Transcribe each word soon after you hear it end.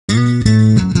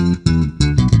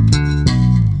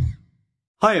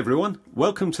Hi everyone,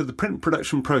 welcome to the print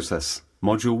production process,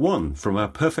 module 1 from our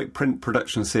Perfect Print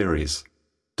production series.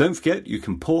 Don't forget you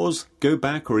can pause, go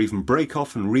back or even break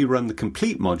off and rerun the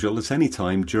complete module at any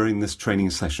time during this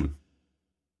training session.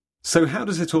 So how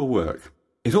does it all work?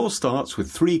 It all starts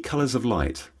with 3 colours of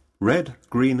light, red,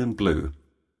 green and blue.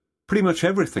 Pretty much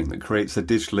everything that creates a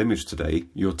digital image today,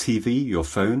 your TV, your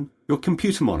phone, your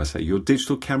computer monitor, your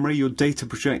digital camera, your data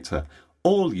projector,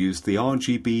 all use the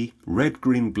RGB red,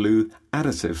 green, blue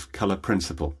additive colour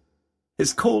principle.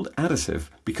 It's called additive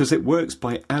because it works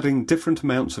by adding different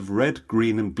amounts of red,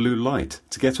 green and blue light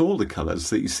to get all the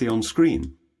colours that you see on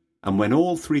screen. And when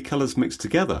all 3 colours mix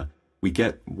together, we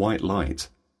get white light.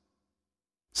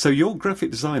 So your graphic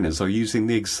designers are using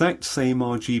the exact same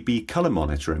RGB colour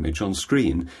monitor image on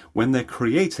screen when they're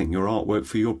creating your artwork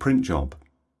for your print job.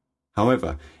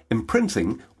 However, in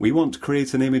printing, we want to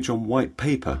create an image on white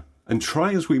paper. And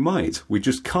try as we might, we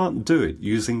just can't do it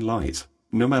using light,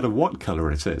 no matter what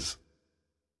colour it is.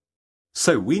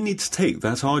 So we need to take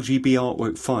that RGB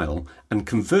artwork file and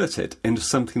convert it into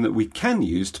something that we can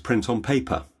use to print on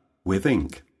paper, with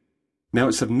ink. Now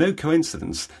it's of no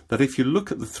coincidence that if you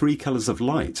look at the 3 colours of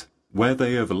light, where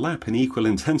they overlap in equal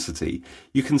intensity,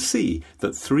 you can see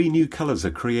that 3 new colours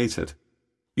are created.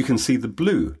 You can see the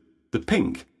blue, the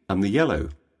pink and the yellow.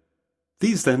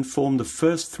 These then form the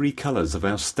first 3 colours of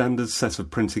our standard set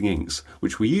of printing inks,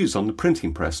 which we use on the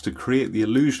printing press to create the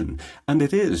illusion, and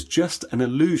it is just an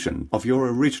illusion of your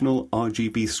original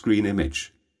RGB screen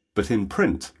image. But in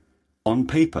print, on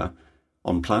paper,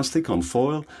 on plastic, on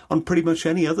foil, on pretty much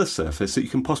any other surface that you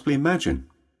can possibly imagine.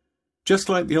 Just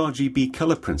like the RGB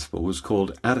colour principle was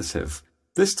called additive,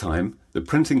 this time the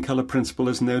printing colour principle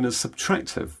is known as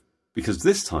subtractive. Because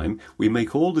this time we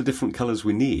make all the different colours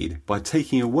we need by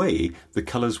taking away the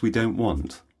colours we don't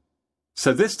want.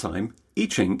 So this time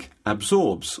each ink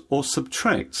absorbs or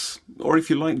subtracts, or if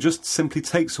you like just simply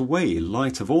takes away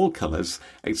light of all colours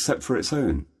except for its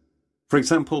own. For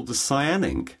example, the cyan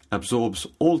ink absorbs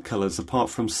all colours apart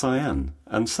from cyan,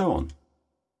 and so on.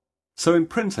 So in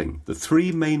printing, the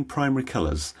 3 main primary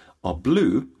colours are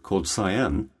blue, called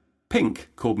cyan, pink,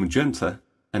 called magenta,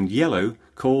 and yellow,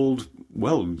 called,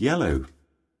 well, yellow.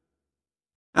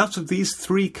 Out of these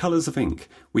 3 colours of ink,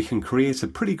 we can create a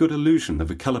pretty good illusion of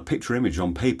a colour picture image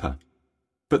on paper.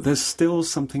 But there's still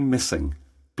something missing.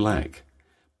 Black.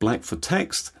 Black for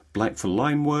text, black for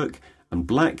line work, and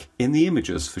black in the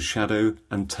images for shadow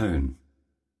and tone.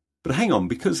 But hang on,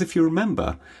 because if you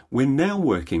remember, we're now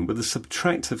working with a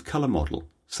subtractive colour model.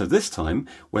 So this time,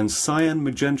 when cyan,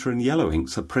 magenta and yellow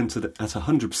inks are printed at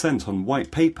 100% on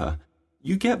white paper,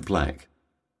 you get black.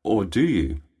 Or do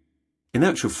you? In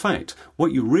actual fact,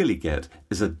 what you really get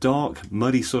is a dark,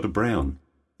 muddy sort of brown.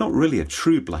 Not really a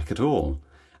true black at all.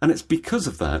 And it's because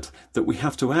of that that we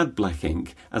have to add black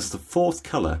ink as the 4th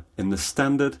colour in the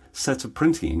standard set of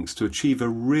printing inks to achieve a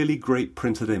really great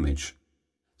printed image.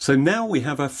 So now we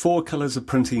have our 4 colours of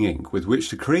printing ink with which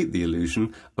to create the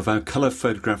illusion of our colour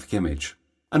photographic image.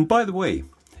 And by the way,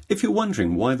 if you're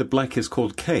wondering why the black is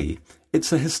called K,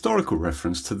 it's a historical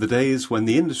reference to the days when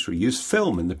the industry used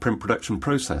film in the print production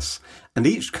process, and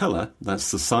each colour,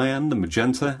 that's the cyan, the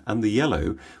magenta and the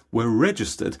yellow, were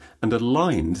registered and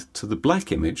aligned to the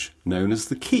black image known as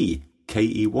the key,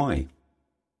 K-E-Y.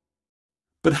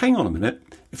 But hang on a minute,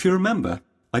 if you remember,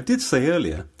 I did say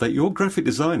earlier that your graphic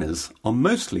designers are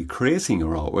mostly creating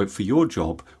your artwork for your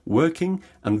job, working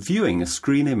and viewing a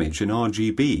screen image in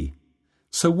RGB.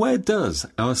 So where does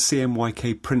our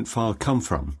CMYK print file come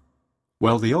from?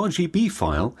 Well, the RGB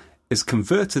file is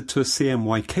converted to a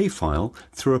CMYK file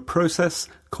through a process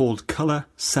called colour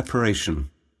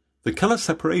separation. The colour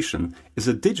separation is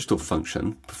a digital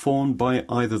function performed by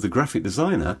either the graphic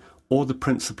designer or the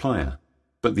print supplier.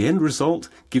 But the end result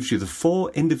gives you the 4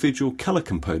 individual colour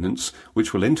components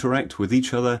which will interact with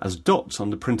each other as dots on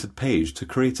the printed page to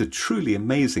create a truly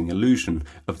amazing illusion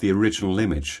of the original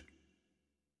image.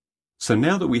 So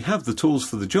now that we have the tools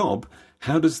for the job,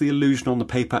 how does the illusion on the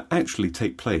paper actually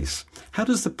take place? How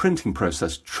does the printing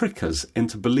process trick us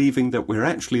into believing that we're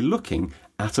actually looking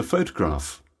at a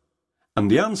photograph? And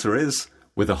the answer is,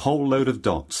 with a whole load of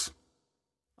dots.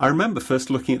 I remember first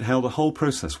looking at how the whole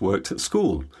process worked at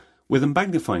school, with a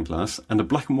magnifying glass and a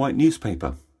black and white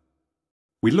newspaper.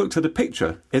 We looked at a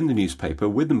picture in the newspaper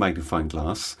with the magnifying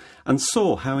glass and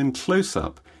saw how in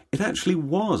close-up it actually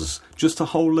was just a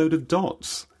whole load of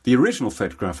dots. The original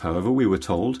photograph, however, we were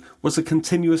told, was a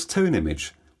continuous tone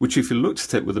image, which if you looked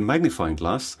at it with a magnifying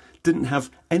glass, didn't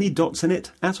have any dots in it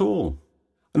at all.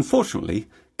 Unfortunately,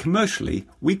 commercially,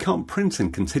 we can't print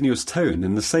in continuous tone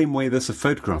in the same way that a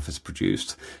photograph is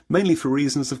produced, mainly for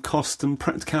reasons of cost and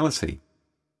practicality.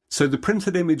 So the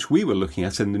printed image we were looking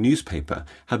at in the newspaper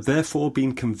had therefore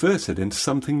been converted into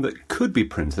something that could be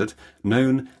printed,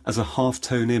 known as a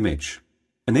half-tone image.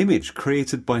 An image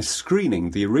created by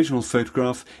screening the original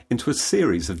photograph into a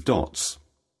series of dots.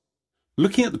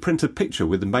 Looking at the printed picture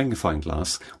with the magnifying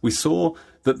glass, we saw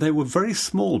that they were very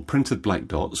small printed black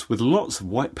dots with lots of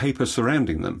white paper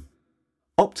surrounding them.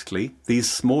 Optically,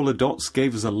 these smaller dots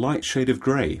gave us a light shade of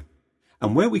grey.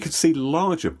 And where we could see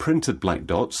larger printed black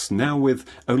dots, now with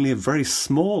only a very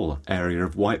small area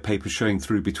of white paper showing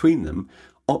through between them,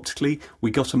 optically we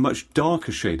got a much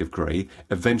darker shade of grey,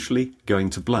 eventually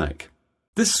going to black.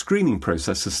 This screening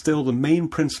process is still the main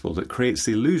principle that creates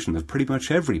the illusion of pretty much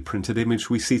every printed image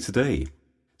we see today.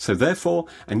 So therefore,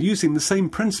 and using the same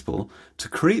principle, to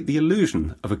create the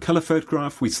illusion of a colour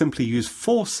photograph we simply use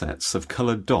 4 sets of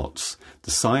coloured dots: the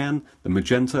cyan, the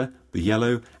magenta, the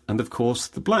yellow and of course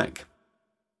the black.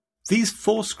 These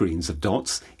 4 screens of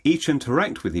dots each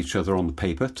interact with each other on the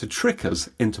paper to trick us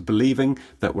into believing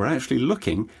that we're actually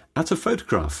looking at a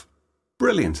photograph.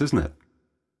 Brilliant, isn't it?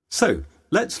 So,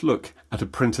 let's look at a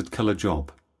printed colour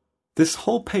job. This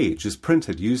whole page is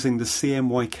printed using the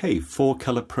CMYK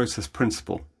 4-colour process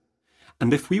principle.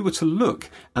 And if we were to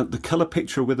look at the colour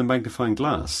picture with a magnifying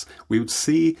glass, we would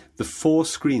see the 4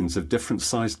 screens of different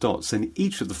sized dots in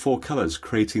each of the 4 colours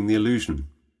creating the illusion.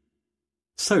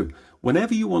 So,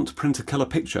 whenever you want to print a colour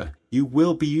picture, you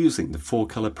will be using the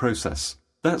 4-colour process.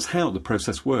 That's how the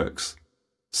process works.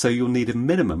 So you'll need a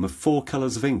minimum of 4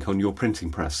 colours of ink on your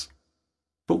printing press.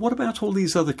 But what about all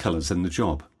these other colours in the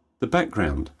job? The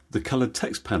background, the coloured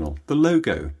text panel, the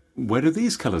logo. Where do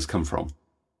these colours come from?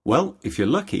 Well, if you're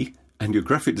lucky, and your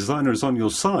graphic designer is on your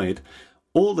side,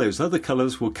 all those other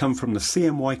colours will come from the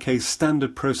CMYK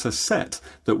standard process set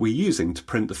that we're using to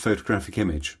print the photographic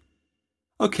image.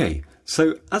 Okay,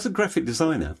 so as a graphic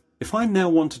designer, if I now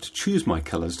wanted to choose my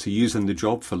colours to use in the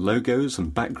job for logos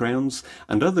and backgrounds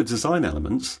and other design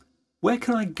elements, where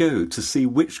can I go to see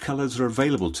which colours are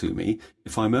available to me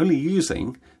if I'm only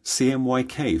using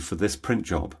CMYK for this print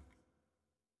job?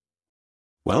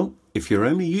 Well, if you're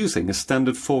only using a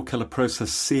standard 4-colour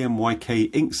process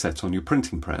CMYK ink set on your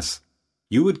printing press,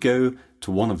 you would go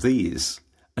to one of these,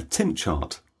 a tint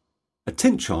chart. A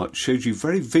tint chart shows you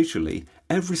very visually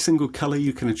every single colour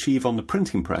you can achieve on the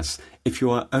printing press if you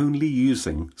are only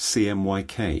using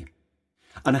CMYK.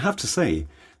 And I have to say,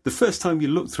 the first time you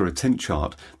look through a tint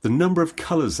chart, the number of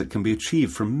colours that can be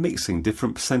achieved from mixing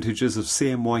different percentages of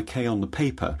CMYK on the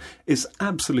paper is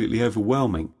absolutely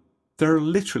overwhelming. There are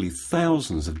literally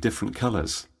thousands of different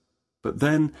colours. But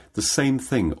then the same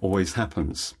thing always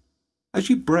happens. As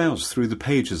you browse through the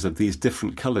pages of these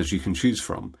different colours you can choose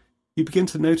from, you begin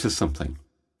to notice something.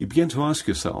 You begin to ask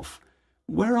yourself,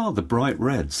 where are the bright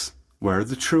reds? Where are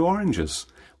the true oranges?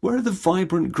 Where are the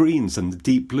vibrant greens and the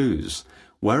deep blues?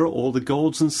 Where are all the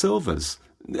golds and silvers?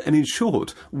 And in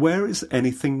short, where is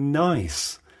anything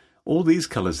nice? All these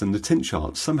colours in the tint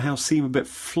chart somehow seem a bit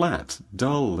flat,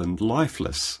 dull and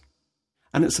lifeless.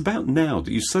 And it's about now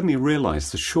that you suddenly realise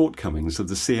the shortcomings of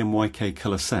the CMYK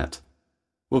colour set.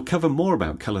 We'll cover more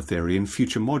about colour theory in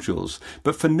future modules,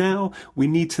 but for now we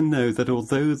need to know that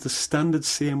although the standard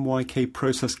CMYK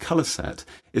process colour set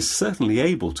is certainly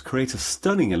able to create a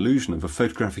stunning illusion of a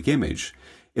photographic image,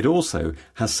 it also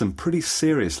has some pretty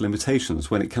serious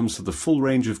limitations when it comes to the full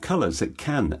range of colours it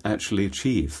can actually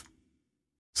achieve.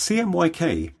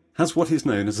 CMYK has what is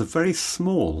known as a very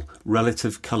small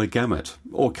relative colour gamut,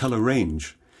 or colour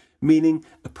range, meaning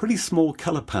a pretty small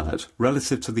colour palette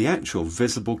relative to the actual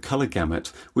visible colour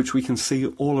gamut which we can see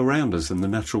all around us in the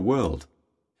natural world.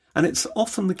 And it's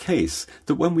often the case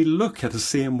that when we look at a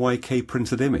CMYK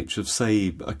printed image of,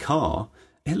 say, a car,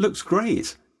 it looks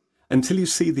great, until you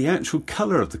see the actual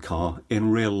colour of the car in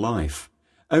real life,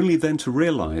 only then to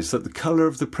realise that the colour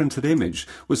of the printed image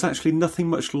was actually nothing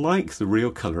much like the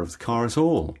real colour of the car at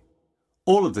all.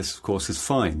 All of this, of course, is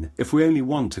fine if we only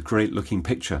want a great-looking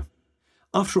picture.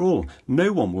 After all,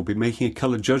 no one will be making a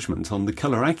colour judgment on the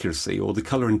colour accuracy or the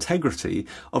colour integrity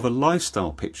of a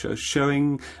lifestyle picture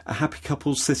showing a happy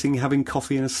couple sitting having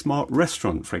coffee in a smart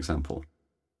restaurant, for example.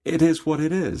 It is what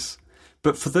it is.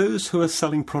 But for those who are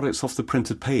selling products off the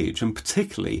printed page, and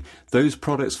particularly those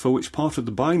products for which part of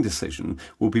the buying decision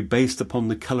will be based upon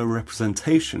the colour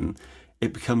representation,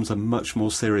 it becomes a much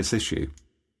more serious issue.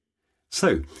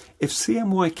 So, if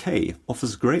CMYK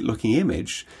offers a great-looking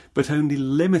image, but only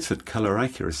limited colour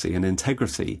accuracy and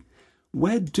integrity,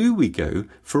 where do we go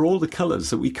for all the colours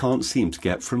that we can't seem to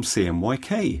get from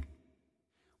CMYK?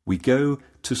 We go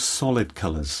to solid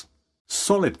colours.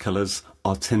 Solid colours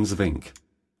are tins of ink,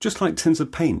 just like tins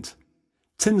of paint.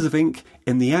 Tins of ink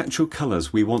in the actual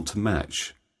colours we want to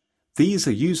match. These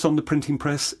are used on the printing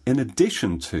press in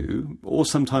addition to, or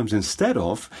sometimes instead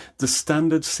of, the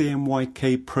standard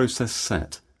CMYK process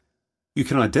set. You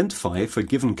can identify if a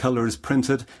given colour is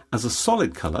printed as a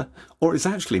solid colour or is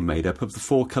actually made up of the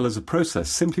 4 colours of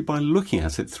process simply by looking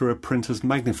at it through a printer's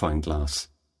magnifying glass.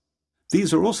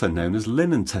 These are also known as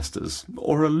linen testers,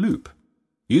 or a loupe.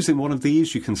 Using one of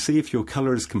these, you can see if your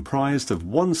colour is comprised of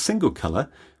one single colour,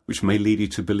 which may lead you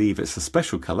to believe it's a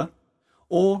special colour,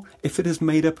 or if it is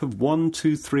made up of 1,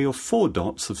 2, 3 or 4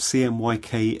 dots of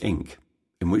CMYK ink,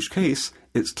 in which case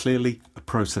it's clearly a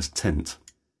process tint.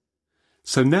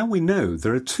 So now we know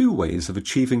there are 2 ways of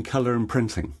achieving colour in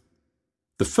printing.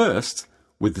 The first,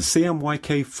 with the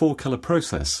CMYK 4-colour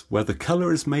process, where the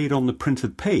colour is made on the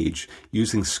printed page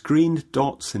using screened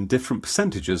dots in different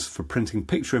percentages for printing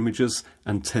picture images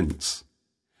and tints.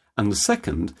 And the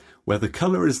second, where the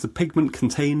colour is the pigment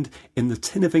contained in the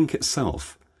tin of ink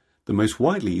itself, the most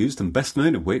widely used and best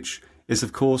known of which is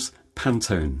of course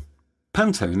Pantone.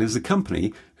 Pantone is a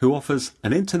company who offers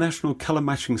an international colour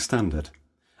matching standard.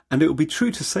 And it will be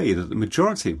true to say that the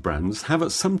majority of brands have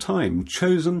at some time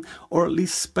chosen or at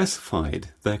least specified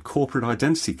their corporate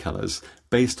identity colours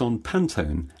based on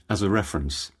Pantone as a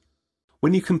reference.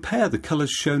 When you compare the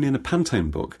colours shown in a Pantone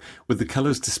book with the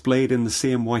colours displayed in the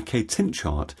CMYK tint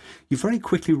chart, you very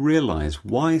quickly realise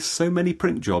why so many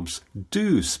print jobs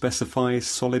do specify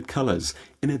solid colours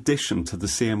in addition to the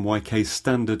CMYK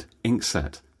standard ink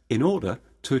set, in order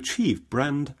to achieve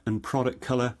brand and product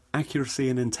colour accuracy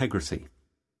and integrity.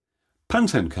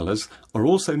 Pantone colours are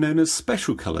also known as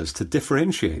special colours to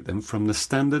differentiate them from the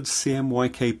standard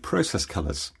CMYK process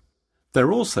colours.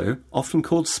 They're also often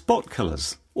called spot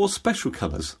colours, or special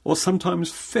colours, or sometimes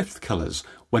 5th colours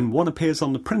when one appears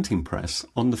on the printing press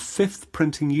on the 5th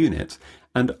printing unit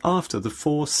and after the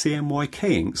 4 CMYK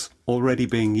inks already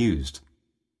being used.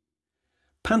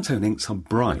 Pantone inks are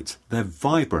bright, they're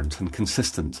vibrant and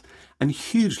consistent, and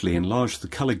hugely enlarge the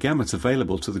colour gamut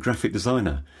available to the graphic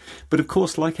designer. But of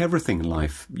course, like everything in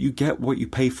life, you get what you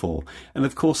pay for, and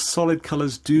of course solid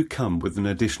colours do come with an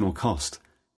additional cost.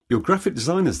 Your graphic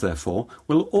designers, therefore,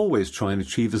 will always try and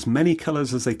achieve as many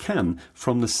colours as they can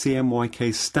from the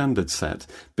CMYK standard set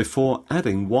before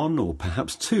adding 1 or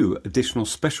perhaps 2 additional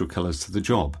special colours to the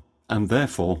job, and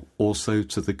therefore also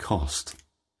to the cost.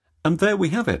 And there we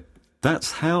have it.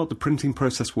 That's how the printing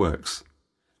process works.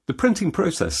 The printing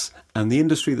process and the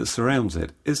industry that surrounds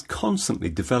it is constantly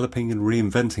developing and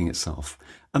reinventing itself,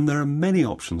 and there are many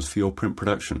options for your print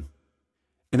production.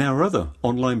 In our other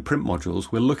online print modules,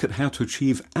 we'll look at how to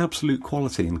achieve absolute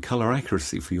quality and colour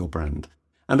accuracy for your brand,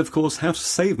 and of course how to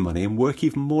save money and work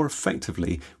even more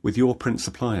effectively with your print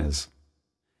suppliers.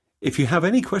 If you have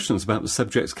any questions about the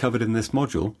subjects covered in this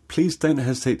module, please don't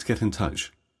hesitate to get in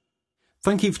touch.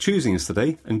 Thank you for choosing us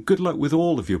today, and good luck with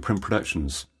all of your print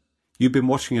productions. You've been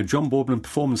watching a John Boardman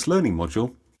Performance Learning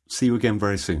module. See you again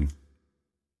very soon.